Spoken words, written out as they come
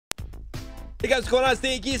Hey guys, what's going on? It's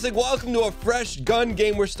Gheesling. Welcome to a fresh gun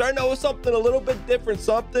game. We're starting out with something a little bit different,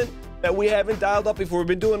 something that we haven't dialed up before. We've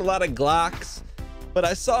been doing a lot of Glocks, but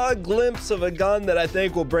I saw a glimpse of a gun that I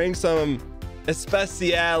think will bring some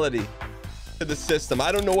especiality to the system.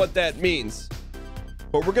 I don't know what that means,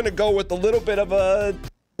 but we're gonna go with a little bit of a,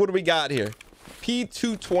 what do we got here?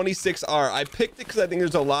 P226R. I picked it because I think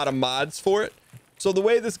there's a lot of mods for it. So the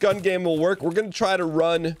way this gun game will work, we're gonna try to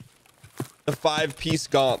run the 5-piece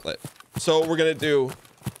gauntlet. So we're gonna do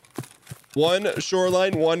 1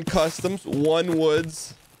 shoreline, 1 customs, 1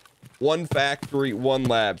 woods, 1 factory, 1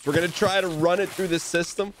 labs. We're gonna try to run it through the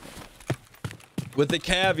system with the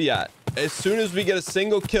caveat: as soon as we get a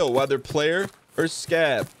single kill, whether player or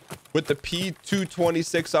scav, with the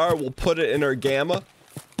P226R, we'll put it in our gamma.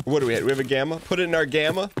 What do we have? We have a gamma. Put it in our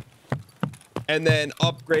gamma and then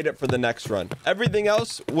upgrade it for the next run. Everything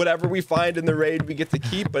else, whatever we find in the raid, we get to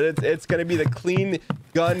keep, but it's going to be the clean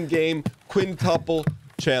gun game quintuple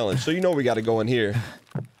challenge. So you know we got to go in here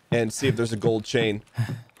and see if there's a gold chain.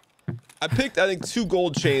 I picked, I think, 2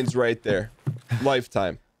 gold chains right there.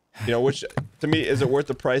 Lifetime. You know, which, to me, is it worth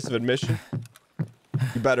the price of admission?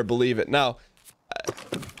 You better believe it. Now,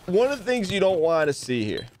 one of the things you don't want to see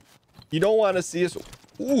here, you don't want to see us...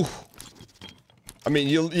 Ooh. I mean,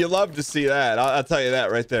 you love to see that. I'll tell you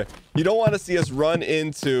that right there. You don't want to see us run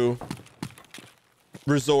into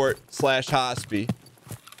resort / hospi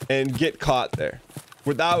and get caught there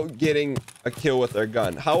without getting a kill with our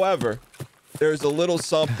gun. However, there's a little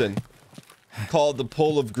something called the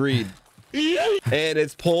pull of greed, and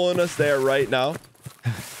it's pulling us there right now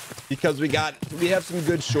because we have some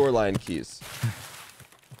good shoreline keys.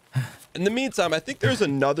 In the meantime, I think there's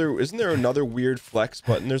another, isn't there another weird flex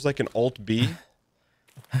button? There's like an Alt B.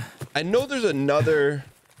 I know there's another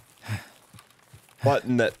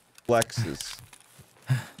button that flexes.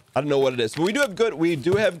 I don't know what it is, but we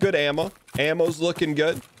do have good ammo. Ammo's looking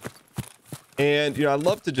good. And you know, I'd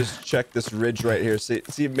love to just check this ridge right here. See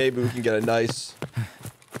if maybe we can get a nice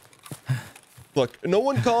look. No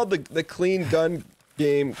one called the clean gun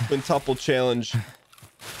game quintuple challenge.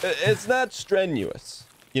 It's not strenuous.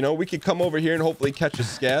 You know, we could come over here and hopefully catch a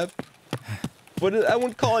scav. But I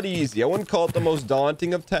wouldn't call it easy. I wouldn't call it the most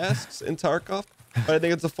daunting of tasks in Tarkov. But I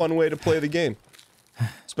think it's a fun way to play the game.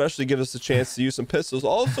 Especially give us a chance to use some pistols.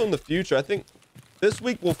 Also in the future, I think this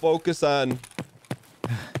week we'll focus on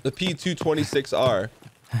the P226R.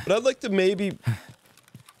 But I'd like to maybe,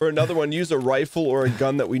 for another one, use a rifle or a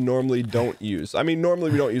gun that we normally don't use. I mean, normally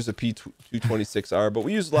we don't use a P226R, but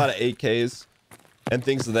we use a lot of AKs and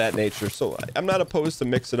things of that nature. So I'm not opposed to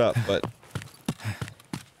mix it up, but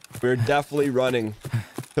we're definitely running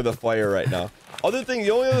to the fire right now.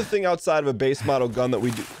 The only other thing outside of a base model gun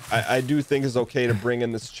that I do think is okay to bring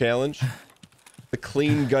in this challenge, the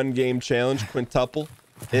clean gun game challenge quintuple,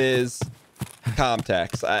 is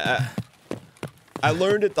Comtax. I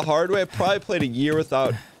learned it the hard way. I probably played a year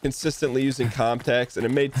without consistently using Comtax, and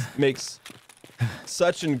it makes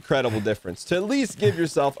such an incredible difference to at least give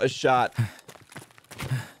yourself a shot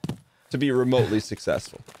to be remotely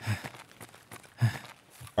successful.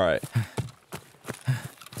 All right,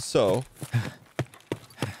 so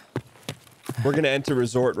we're gonna enter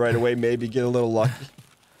resort right away, maybe get a little lucky.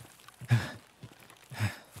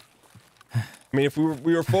 I mean, if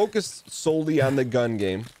we were focused solely on the gun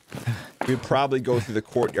game, we'd probably go through the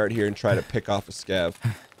courtyard here and try to pick off a scav.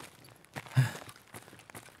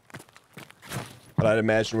 But I'd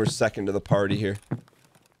imagine we're second to the party here.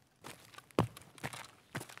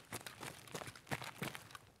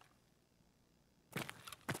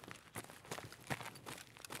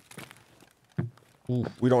 Ooh,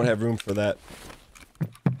 we don't have room for that.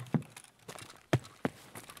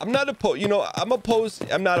 I'm not opposed, you know, I'm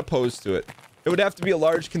not opposed to it. It would have to be a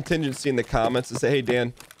large contingency in the comments to say, hey,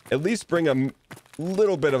 Dan, at least bring a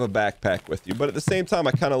little bit of a backpack with you. But at the same time,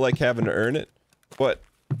 I kind of like having to earn it. But,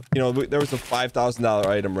 you know, there was a $5,000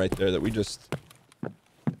 item right there that we just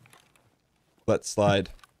let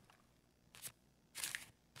slide.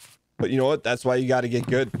 But you know what? That's why you got to get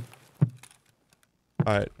good.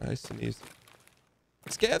 All right, nice and easy.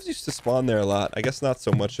 Scavs used to spawn there a lot. I guess not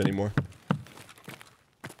so much anymore.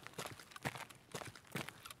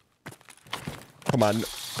 Come on.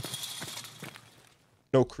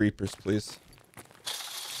 No creepers, please.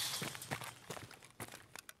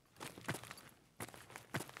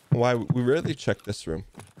 Why? We rarely check this room.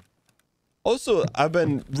 Also, I've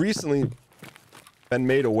been recently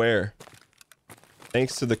made aware,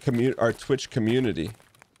 thanks to our Twitch community,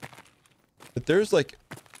 that there's like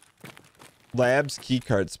labs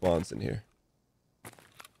keycard spawns in here.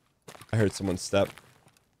 I heard someone step.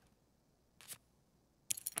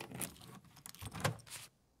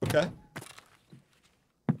 Okay.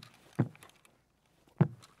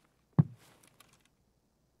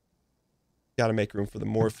 Gotta make room for the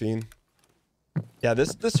morphine. Yeah,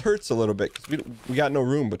 this hurts a little bit because we got no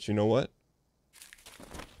room, but you know what?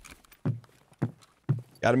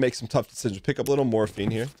 Gotta make some tough decisions. Pick up a little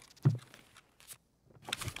morphine here.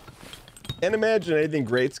 Can't imagine anything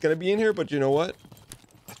great's gonna be in here, but you know what?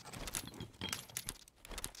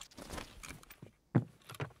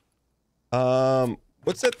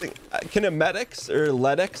 What's that thing? Can a medics or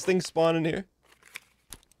Ledex thing spawn in here?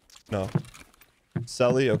 No.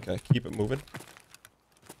 Selly, okay, keep it moving.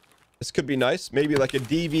 This could be nice. Maybe like a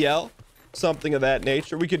DVL, something of that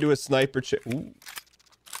nature. We could do a sniper Ooh.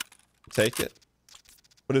 Take it.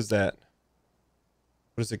 What is that?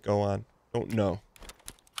 What does it go on? Don't know.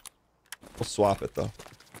 We'll swap it though.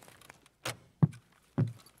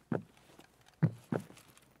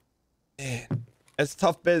 Man, that's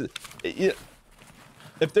tough business.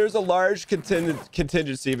 If there's a large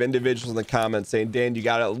contingency of individuals in the comments saying, Dan, you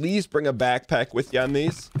gotta at least bring a backpack with you on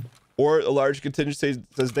these, or a large contingency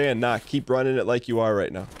says, Dan, nah, keep running it like you are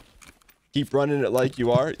right now. Keep running it like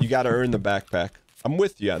you are. You gotta earn the backpack. I'm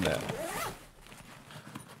with you on that.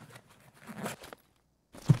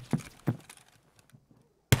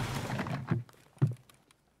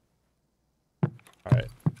 All right.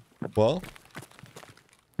 Well.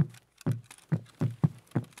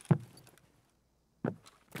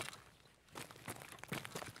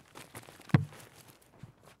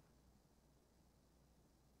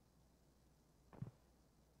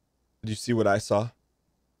 Did you see what I saw?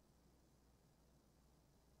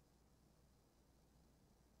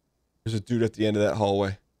 There's a dude at the end of that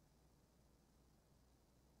hallway.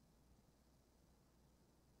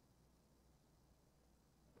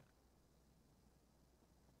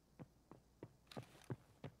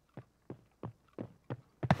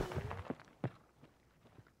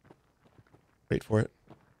 Wait for it.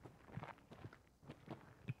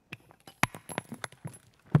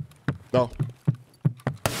 No.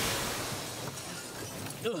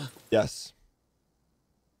 Yes.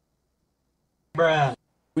 Bruh.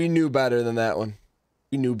 We knew better than that one.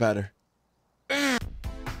 We knew better. That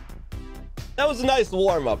was a nice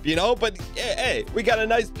warm-up, you know? But hey, we got a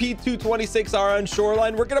nice P226R on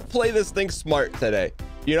Shoreline. We're gonna play this thing smart today.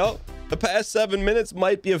 You know? The past 7 minutes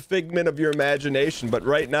might be a figment of your imagination, but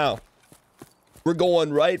right now, we're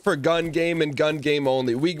going right for gun game and gun game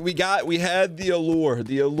only. We had the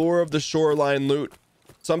allure of the Shoreline loot.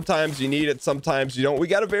 Sometimes you need it, sometimes you don't. We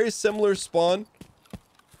got a very similar spawn.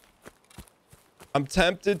 I'm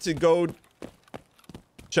tempted to go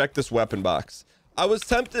check this weapon box. I was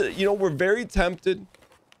tempted, you know, we're very tempted.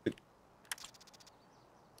 I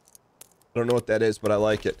don't know what that is, but I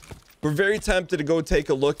like it. We're very tempted to go take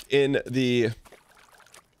a look in the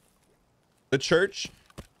church.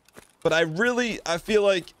 But I feel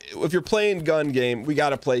like if you're playing gun game, we got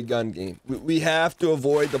to play gun game. We have to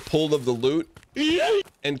avoid the pull of the loot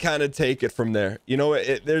and kind of take it from there. You know,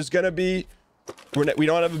 there's going to be, we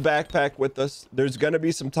don't have a backpack with us. There's going to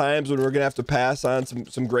be some times when we're going to have to pass on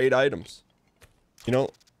some great items. You know,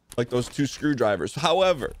 like those 2 screwdrivers.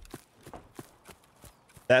 However,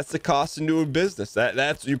 that's the cost of doing business.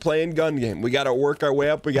 That's you playing gun game. We got to work our way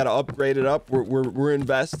up. We got to upgrade it up. We're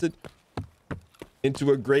invested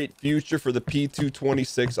into a great future for the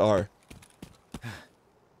P226R.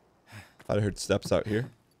 I heard steps out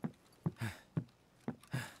here.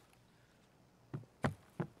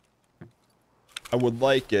 I would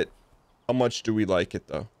like it. How much do we like it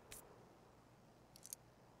though?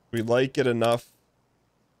 We like it enough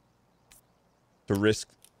to risk.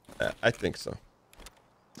 I think so.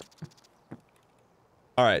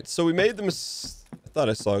 All right, so we made the I thought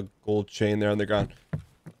I saw a gold chain there on the ground.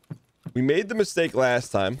 We made the mistake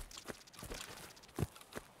last time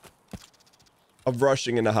of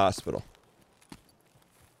rushing into hospital.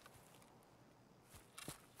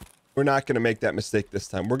 We're not going to make that mistake this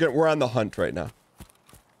time. We're on the hunt right now.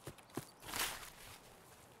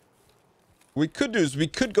 What we could do is we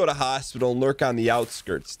could go to hospital and lurk on the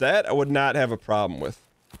outskirts. That I would not have a problem with.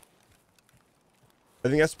 I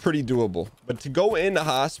think that's pretty doable. But to go into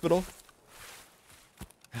hospital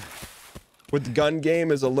with the gun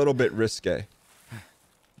game is a little bit risque.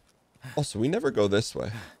 Also, we never go this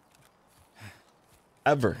way.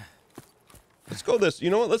 Ever. Let's go this. You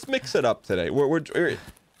know what? Let's mix it up today.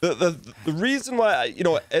 The reason why, you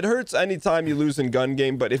know, it hurts anytime you lose in gun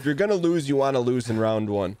game, but if you're gonna lose, you want to lose in round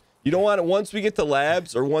 1. You don't want to, once we get to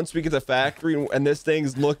labs or once we get to factory and this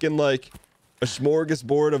thing's looking like a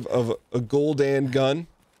smorgasbord of a gold and gun,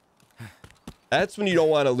 that's when you don't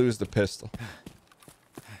want to lose the pistol.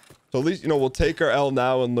 So at least, you know, we'll take our L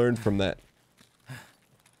now and learn from that.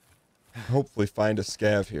 Hopefully find a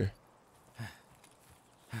scav here.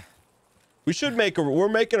 We should make a, we're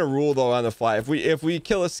making a rule though on the fly. If we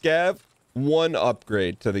kill a scav, 1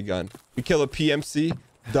 upgrade to the gun. We kill a PMC,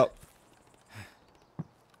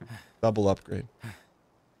 double upgrade.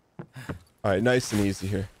 All right, nice and easy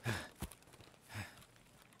here.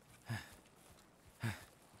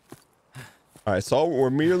 All right, so we're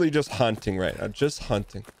merely just hunting right now, just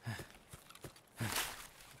hunting.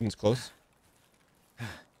 It's close.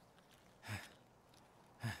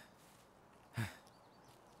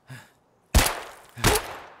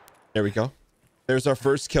 There we go. There's our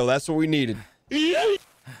first kill. That's what we needed.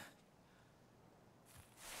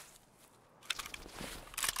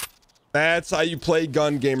 That's how you play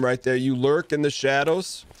gun game right there. You lurk in the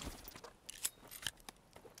shadows.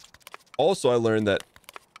 Also, I learned that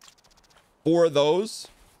 4 of those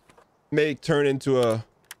may turn into a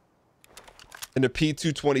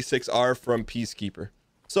P226R from Peacekeeper.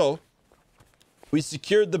 So, we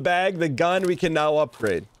secured the bag, the gun we can now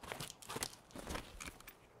upgrade.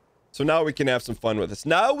 So now we can have some fun with this.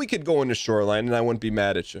 Now we could go into Shoreline and I wouldn't be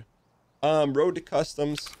mad at you. Road to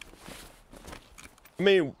Customs. I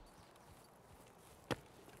mean,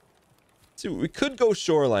 see, we could go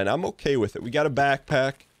Shoreline. I'm okay with it. We got a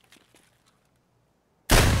backpack.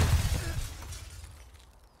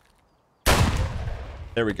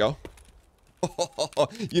 There we go.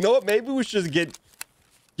 You know what? Maybe we should just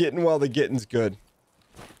getting while the getting's good.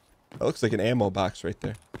 That looks like an ammo box right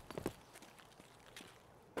there.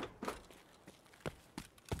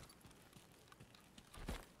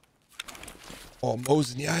 Oh,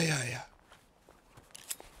 Mosin. Yeah.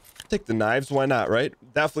 Take the knives. Why not, right?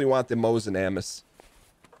 Definitely want the Mosin Amos.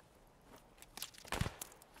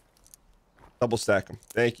 Double stack them.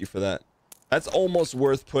 Thank you for that. That's almost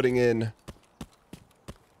worth putting in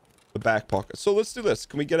the back pocket. So let's do this.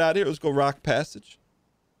 Can we get out of here? Let's go Rock Passage.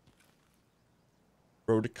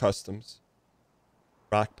 Road to Customs.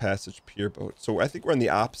 Rock Passage Pier Boat. So I think we're on the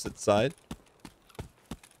opposite side.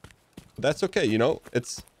 But that's okay. You know,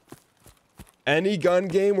 it's any gun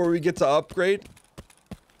game where we get to upgrade.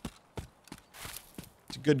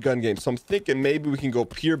 It's a good gun game. So I'm thinking maybe we can go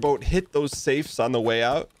Pier Boat, hit those safes on the way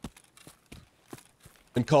out,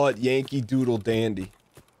 and call it Yankee Doodle Dandy.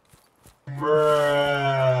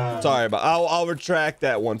 Sorry, but I'll retract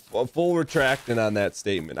that one. Full retracting on that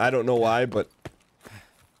statement. I don't know why, but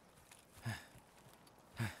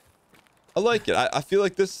I like it. I feel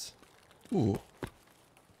like this. Ooh.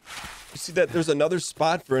 You see that there's another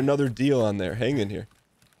spot for another deal on there. Hang in here.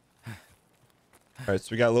 All right, so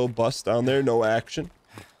we got a little bus down there. No action.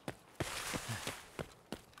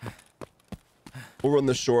 We'll run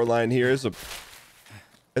the Shoreline here as a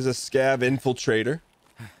scav infiltrator.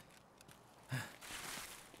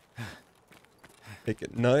 Make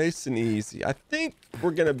it nice and easy. I think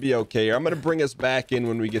we're gonna be okay here. I'm gonna bring us back in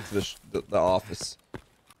when we get to the office.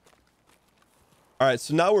 All right,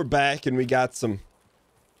 so now we're back and we got some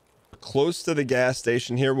close to the gas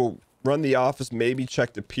station here. We'll run the office, maybe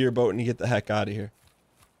check the pier boat, and get the heck out of here.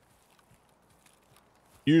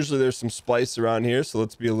 Usually there's some spice around here, so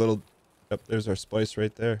let's be a little. Yep, there's our spice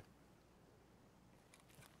right there.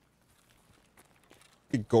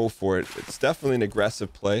 We could go for it. It's definitely an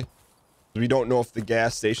aggressive play. We don't know if the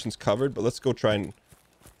gas station's covered, but let's go try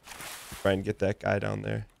and get that guy down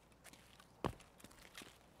there.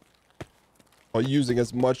 While using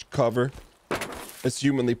as much cover as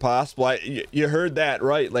humanly possible. You heard that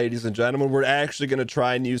right, ladies and gentlemen. We're actually going to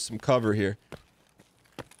try and use some cover here.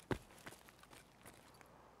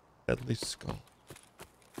 Deadly skull.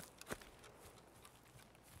 I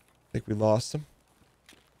think we lost him.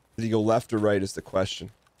 Did he go left or right is the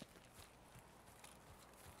question.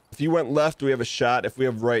 If he went left, we have a shot. If we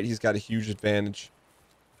have right, he's got a huge advantage.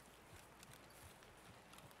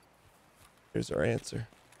 Here's our answer.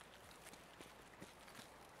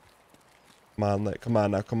 Come on now.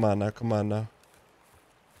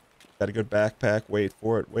 Got a good backpack. Wait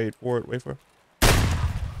for it.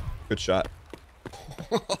 Good shot.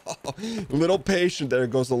 A little patient there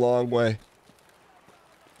goes a long way.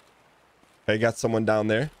 Okay, got someone down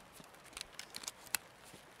there.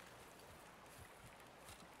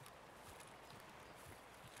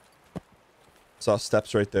 Saw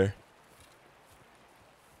steps right there.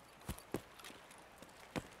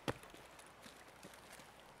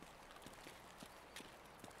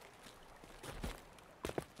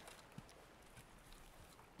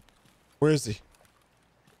 Where is he?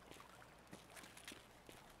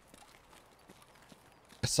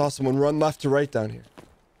 I saw someone run left to right down here.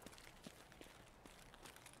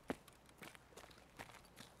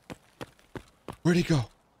 Where'd he go?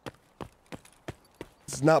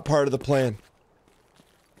 This is not part of the plan.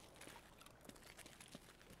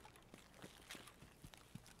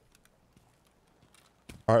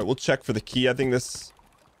 All right, we'll check for the key. I think this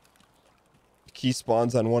key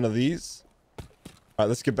spawns on one of these. All right,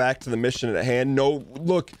 let's get back to the mission at hand. No,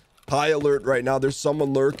 look, high alert right now. There's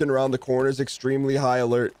someone lurking around the corners. Extremely high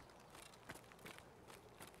alert.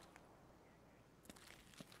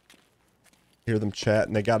 Hear them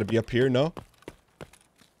chatting. They got to be up here, no?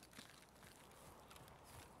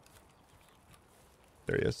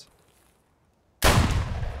 There he is.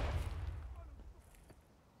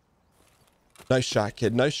 Nice shot,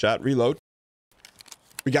 kid. Nice shot. Reload.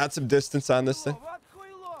 We got some distance on this thing.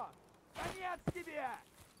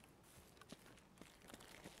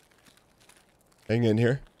 Hang in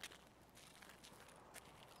here.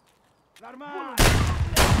 I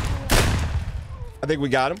think we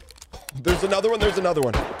got him. There's another one. There's another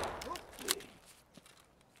one.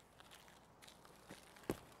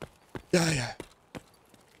 Yeah.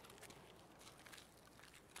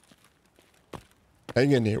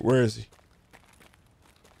 Hang in here. Where is he?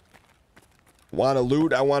 Want to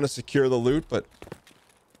loot? I want to secure the loot, but...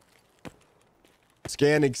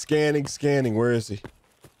 Scanning. Where is he?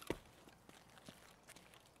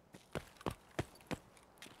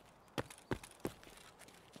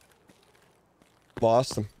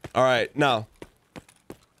 Lost him. All right, now.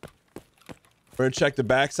 We're going to check the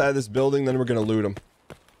backside of this building, then we're going to loot him.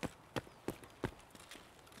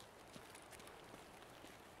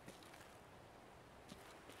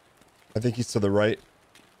 I think he's to the right.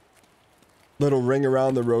 Little ring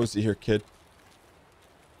around the rosy here, kid.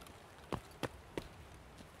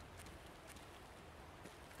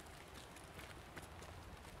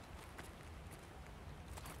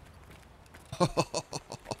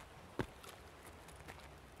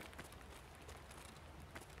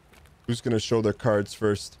 Who's gonna show their cards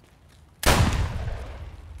first?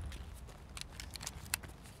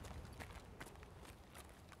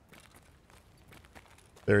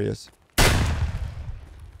 There he is.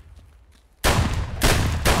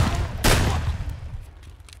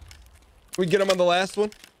 We get him on the last one.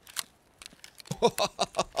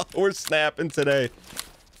 We're snapping today.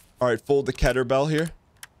 All right, fold the kettlebell here.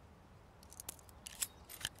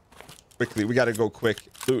 Quickly, we got to go quick.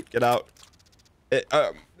 Loot, get out.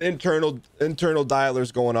 Internal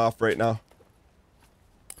dialer's going off right now.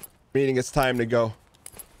 Meaning it's time to go.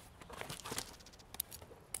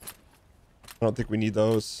 I don't think we need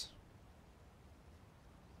those.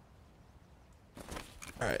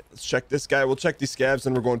 All right, let's check this guy. We'll check these scabs,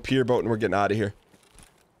 and we're going pier boat, and we're getting out of here.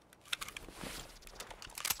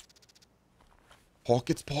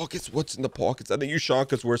 Pockets. What's in the pockets? I think you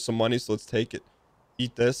shunk us worth some money, so let's take it.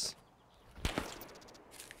 Eat this.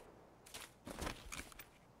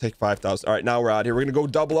 Take 5,000. All right, now we're out here. We're gonna go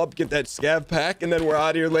double up, get that scav pack, and then we're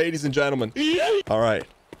out of here, ladies and gentlemen. All right.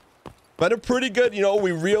 But a pretty good, you know,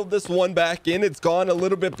 we reeled this one back in. It's gone a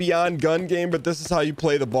little bit beyond gun game, but this is how you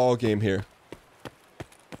play the ball game here.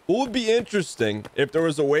 What would be interesting if there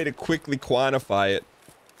was a way to quickly quantify it?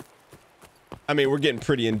 I mean, we're getting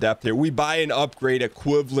pretty in depth here. We buy an upgrade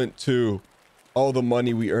equivalent to all the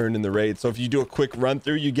money we earn in the raid. So if you do a quick run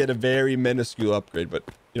through, you get a very minuscule upgrade, but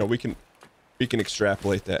you know, we can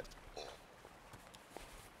extrapolate that.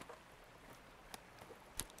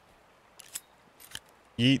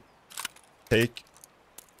 Eat, take,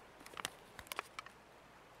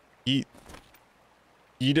 eat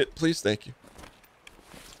it, please. Thank you.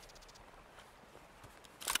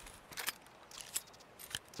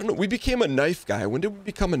 I don't know, we became a knife guy. When did we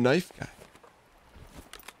become a knife guy?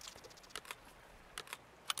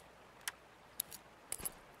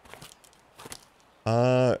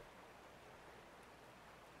 I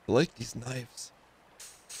like these knives.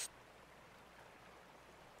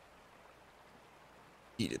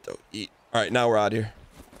 Eat it though. Eat. All right, now we're out here.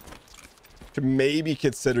 Could maybe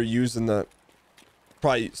consider using the.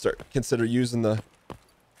 Consider using the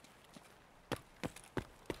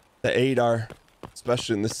 8R,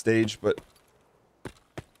 especially in this stage. But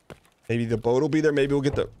maybe the boat will be there. Maybe we'll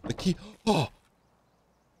get the key. Oh,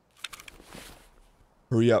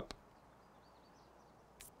 hurry up!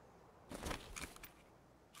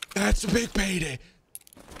 That's a big payday.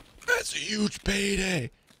 That's a huge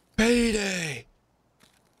payday. Payday.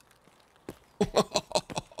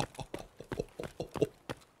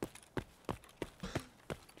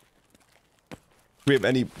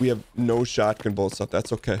 We have no shotgun bolts up.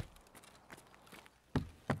 That's okay.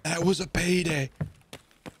 That was a payday.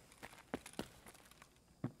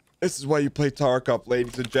 This is why you play Tarkov,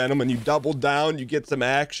 ladies and gentlemen. You double down, you get some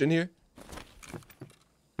action here.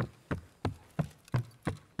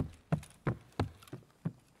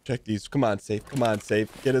 Check these. Come on, safe. Come on, safe.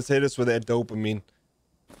 Hit us with that dopamine.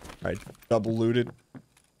 All right, double looted.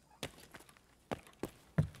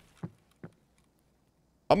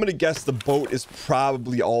 I'm gonna guess the boat is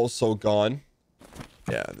probably also gone.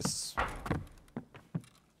 Yeah, this.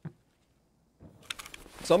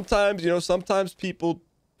 Sometimes, you know, sometimes people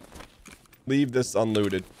leave this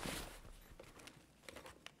unlooted.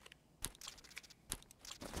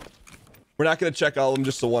 We're not gonna check all of them,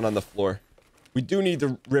 just the one on the floor. We do need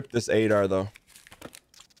to rip this 8R though.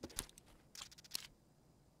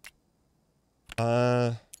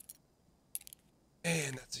 Man,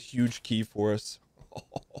 that's a huge key for us.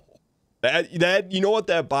 That you know what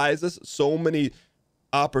that buys us? So many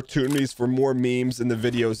opportunities for more memes in the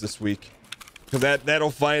videos this week. Because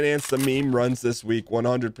that'll finance the meme runs this week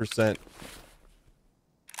 100%.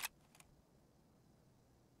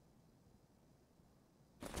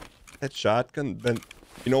 That shotgun been,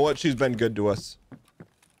 you know what? She's been good to us.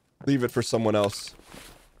 Leave it for someone else.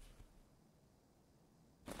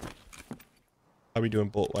 How are we doing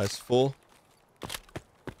bolt wise? Full.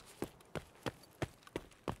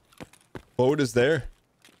 Boat is there.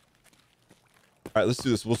 All right, let's do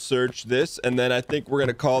this. We'll search this, and then I think we're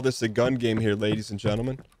gonna call this a gun game here, ladies and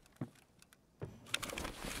gentlemen.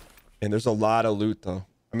 And there's a lot of loot though.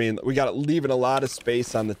 I mean, we got leaving a lot of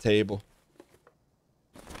space on the table.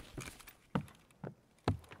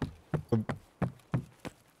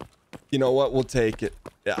 You know what? We'll take it.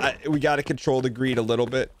 We got to control the greed a little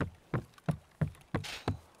bit.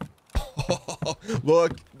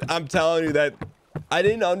 Look, I'm telling you that I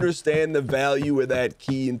didn't understand the value of that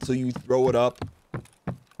key until you throw it up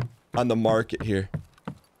on the market here.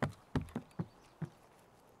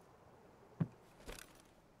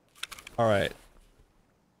 All right.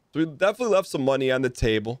 So we definitely left some money on the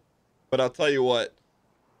table, but I'll tell you what.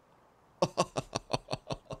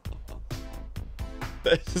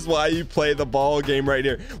 This is why you play the ball game right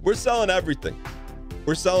here. We're selling everything.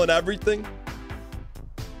 We're selling everything.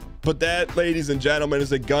 But that, ladies and gentlemen,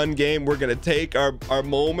 is a gun game. We're going to take our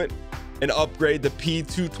moment and upgrade the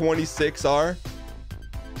P226R.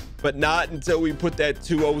 But not until we put that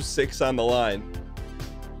 206 on the line.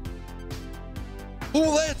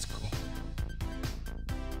 Oh, let's go.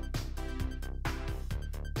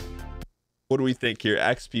 What do we think here?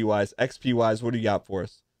 XP wise. XP wise, what do you got for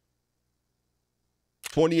us?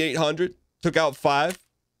 2,800. Took out 5.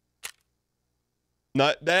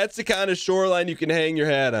 That's the kind of shoreline you can hang your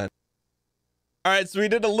hat on. All right, so we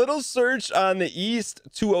did a little search on the East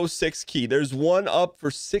 206 key. There's one up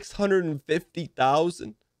for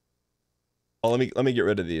 650,000. Oh, let me get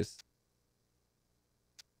rid of these.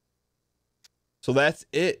 So that's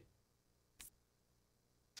it.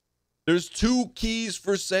 There's 2 keys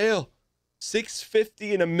for sale.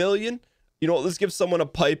 650 and $1 million. You know what? Let's give someone a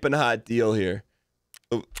piping hot deal here.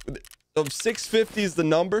 So 650 is the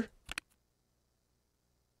number.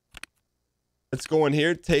 Let's go in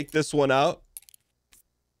here. Take this one out.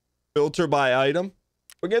 Filter by item.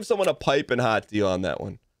 We'll give someone a piping hot deal on that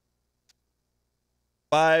one.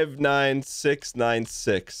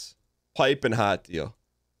 59696. Piping hot deal.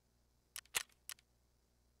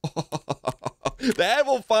 That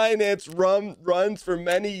will finance runs for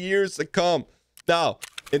many years to come. Now,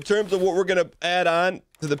 in terms of what we're going to add on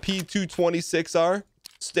to the P226R,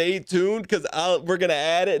 stay tuned because we're going to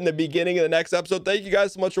add it in the beginning of the next episode. Thank you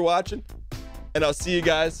guys so much for watching, and I'll see you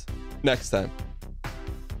guys next time.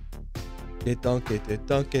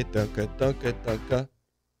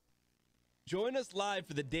 Join us live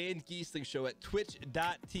for the Dan Gheesling Show at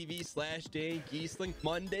twitch.tv/Dan Gheesling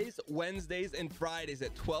Mondays, Wednesdays, and Fridays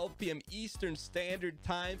at 12 p.m. Eastern Standard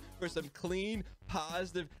Time for some clean,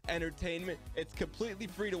 positive entertainment. It's completely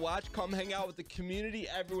free to watch. Come hang out with the community.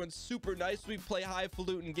 Everyone's super nice. We play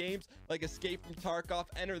highfalutin games like Escape from Tarkov,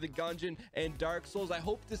 Enter the Gungeon, and Dark Souls. I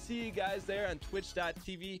hope to see you guys there on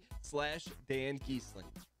twitch.tv/Dan Gheesling.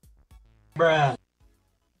 Bruh.